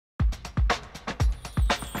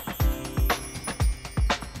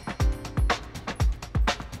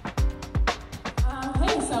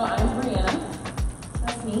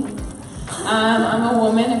I'm a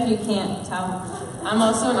woman, if you can't tell. I'm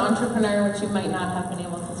also an entrepreneur, which you might not have been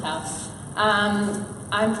able to tell.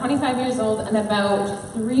 I'm 25 years old, and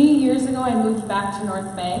about 3 years ago, I moved back to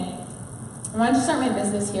North Bay. I wanted to start my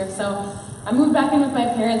business here, so I moved back in with my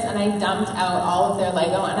parents, and I dumped out all of their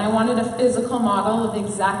Lego, and I wanted a physical model of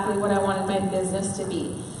exactly what I wanted my business to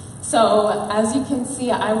be. So, as you can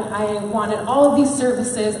see, I wanted all of these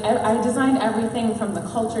services. I designed everything from the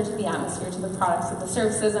culture to the atmosphere to the products to the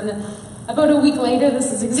services, and then about a week later,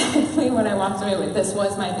 this is exactly what I walked away with. This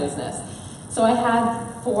was my business. So I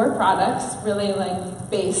had 4 products, really like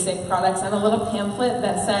basic products, and a little pamphlet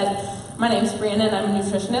that said, my name's Brianna and I'm a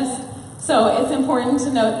nutritionist. So it's important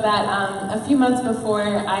to note that a few months before,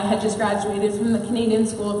 I had just graduated from the Canadian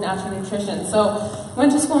School of Natural Nutrition. So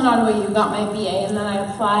went to school in Ottawa, got my BA, and then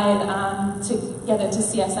I applied to get into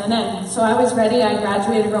CSNN. So I was ready, I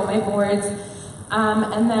graduated, wrote my boards,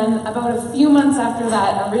 and then about a few months after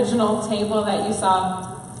that original table that you saw,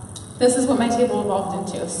 this is what my table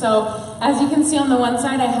evolved into. So as you can see on the one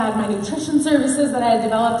side, I had my nutrition services that I had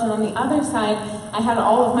developed, and on the other side, I had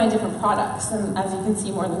all of my different products, and as you can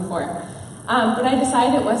see, more than 4. But I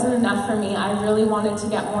decided it wasn't enough for me. I really wanted to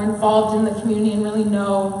get more involved in the community and really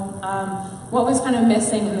know what was kind of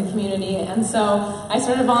missing in the community. And so I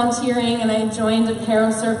started volunteering, and I joined a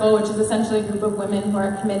Paro Circle, which is essentially a group of women who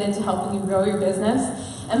are committed to helping you grow your business.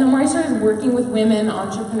 And the more I started working with women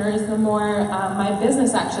entrepreneurs, the more my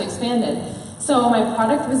business actually expanded. So my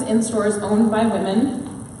product was in stores owned by women.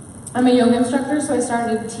 I'm a yoga instructor, so I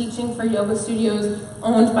started teaching for yoga studios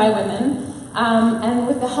owned by women. And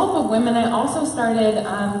with the help of women, I also started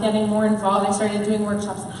getting more involved. I started doing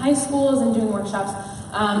workshops in high schools and doing workshops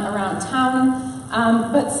around town.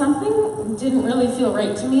 But something didn't really feel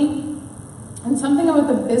right to me. And something about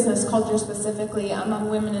the business culture specifically among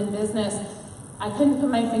women in business, I couldn't put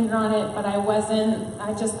my finger on it, but it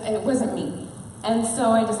wasn't me. And so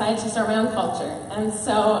I decided to start my own culture. And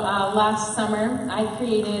so last summer, I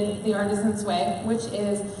created the Artisan's Way, which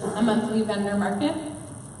is a monthly vendor market.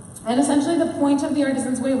 And essentially the point of the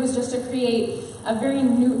Artisan's Way was just to create a very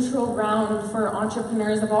neutral ground for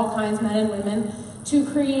entrepreneurs of all kinds, men and women,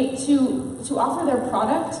 to offer their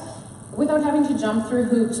product without having to jump through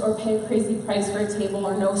hoops or pay a crazy price for a table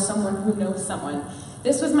or know someone who knows someone.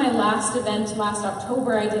 This was my last event last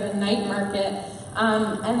October. I did a night market.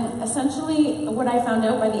 And essentially what I found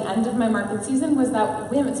out by the end of my market season was that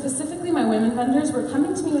women, specifically my women vendors, were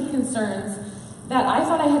coming to me with concerns that I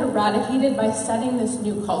thought I had eradicated by setting this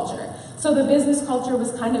new culture. So the business culture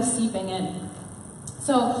was kind of seeping in.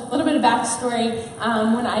 So a little bit of backstory,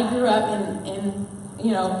 when I grew up in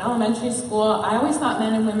elementary school, I always thought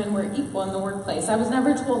men and women were equal in the workplace. I was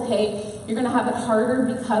never told, hey, you're gonna have it harder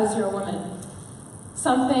because you're a woman.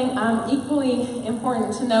 Something equally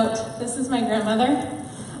important to note, this is my grandmother,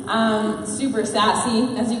 super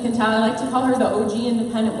sassy, as you can tell. I like to call her the OG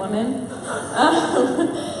independent woman.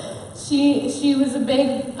 She was a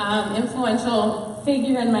big influential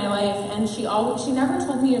figure in my life, and she never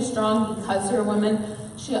told me you're strong because you're a woman.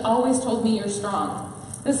 She always told me you're strong.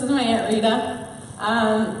 This is my Aunt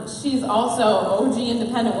Rita. She's also OG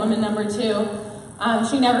independent woman number 2.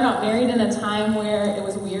 She never got married in a time where it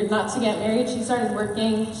was weird not to get married. She started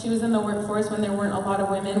working. She was in the workforce when there weren't a lot of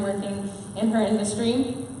women working in her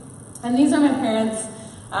industry. And these are my parents.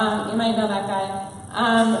 You might know that guy.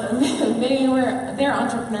 They're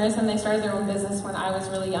entrepreneurs, and they started their own business when I was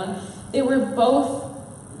really young. They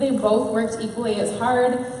both worked equally as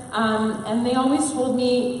hard, and they always told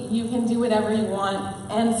me, you can do whatever you want.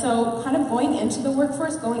 And so kind of going into the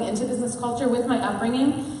workforce, going into business culture with my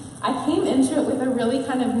upbringing, I came into it with a really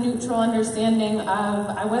kind of neutral understanding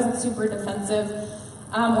of, I wasn't super defensive.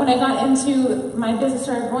 When I got into my business,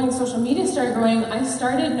 started growing, social media started growing, I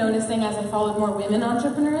started noticing as I followed more women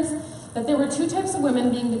entrepreneurs that there were 2 types of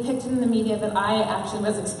women being depicted in the media that I actually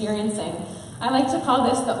was experiencing. I like to call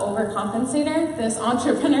this the overcompensator, this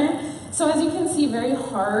entrepreneur. So as you can see, very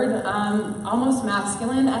hard, almost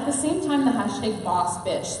masculine. At the same time, the hashtag boss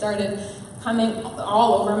bitch started coming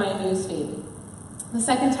all over my newsfeed. The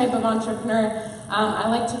second type of entrepreneur, I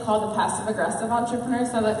like to call the passive-aggressive entrepreneur,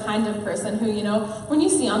 so the kind of person who, when you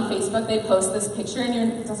see on Facebook, they post this picture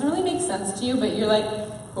and it doesn't really make sense to you, but you're like,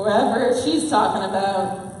 whoever she's talking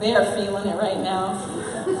about, they're feeling it right now.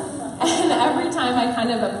 And every time I kind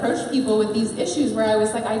of approach people with these issues where I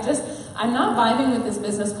was like, I'm not vibing with this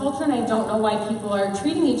business culture and I don't know why people are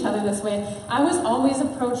treating each other this way, I was always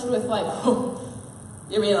approached with like, oh,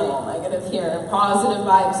 you're being a little negative here, positive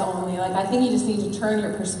vibes only. Like, I think you just need to turn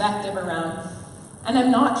your perspective around. And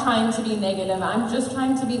I'm not trying to be negative, I'm just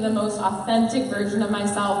trying to be the most authentic version of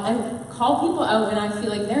myself and call people out when I feel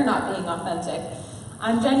like they're not being authentic.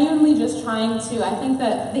 I'm genuinely just trying to, I think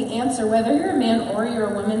that the answer, whether you're a man or you're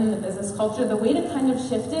a woman in the business culture, the way to kind of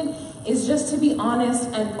shift it is just to be honest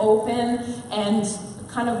and open and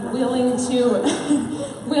kind of willing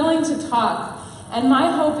to talk. And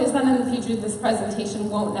my hope is that in the future this presentation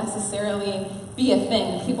won't necessarily be a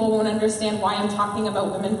thing. People won't understand why I'm talking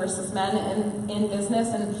about women versus men in business.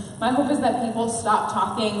 And my hope is that people stop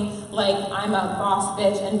talking like I'm a boss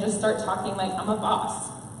bitch and just start talking like I'm a boss.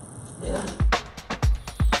 Yeah.